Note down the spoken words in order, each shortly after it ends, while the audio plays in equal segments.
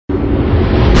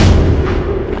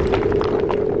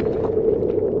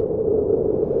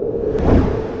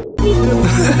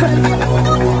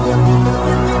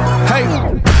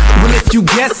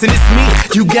listen, it's me,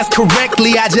 you guessed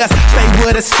correctly. I just stay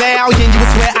with a stallion. You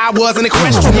would swear I was an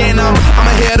equestrian. I'm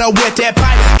a hitter with that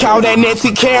pipe, call that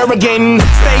Nancy Kerrigan.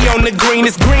 Stay on the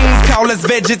greenest greens, call us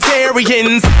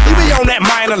vegetarians. You be on that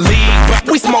minor league, but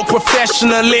we smoke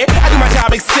professionally. I do my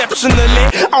job exceptionally,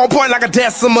 on point like a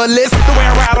decimalist. The way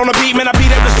I ride on the beat, man, I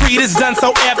beat up the street, it's done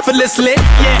so effortlessly.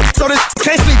 Yeah, so this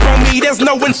can't sleep on me, there's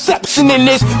no inception in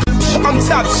this. I'm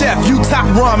top chef, you top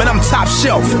rum, and I'm top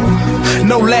shelf.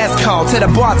 No last call, tell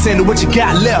the bartender what you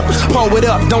got left. Pour it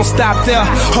up, don't stop there.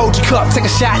 Hold your cup, take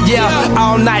a shot, yeah.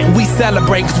 All night we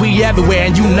celebrate, cause we everywhere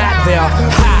and you not there.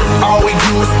 All we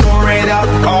do is pour it up,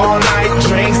 all night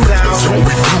drinks down.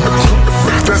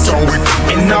 That's all we do.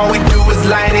 And all we do is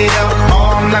light it up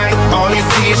all night. All you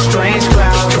see is strange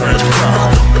clouds.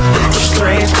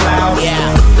 Strange clouds.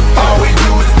 Yeah. All we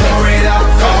do is pour it up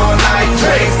all night,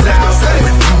 drinks down. That's all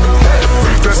we do.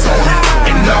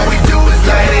 And all we do is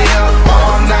light it up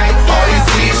all night. All you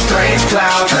see is strange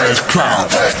clouds. Strange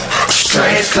clouds.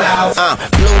 Strange clouds.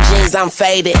 Blue jeans, I'm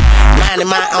faded, minding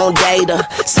my own data,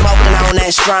 smoking on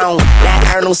that strong,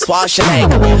 that Arnold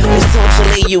Schwarzenegger.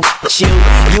 Essentially, you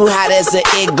hot as an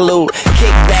igloo.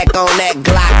 Kick back on that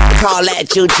Glock, call that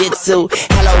jujitsu.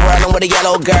 Hello world, I'm with a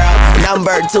yellow girl,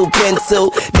 number 2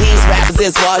 pencil. These rappers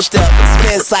is washed up,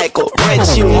 spin cycle,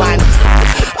 rinse you my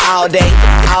all day,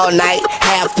 all night,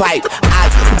 half pipe. I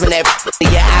that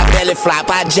yeah, I belly flop,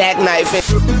 I jackknife it.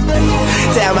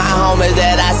 Tell my homies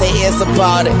that I say it's a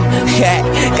party. Yeah,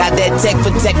 got that tech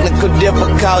for technical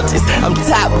difficulties. I'm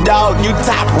top dog, you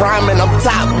top rhyming, I'm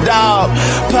top dog.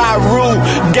 Pyru,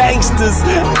 gangsters,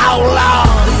 outlaws.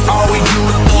 All we do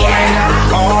is pour it up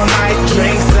all night,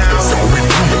 drinks down.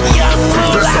 Yeah,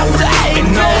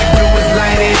 And all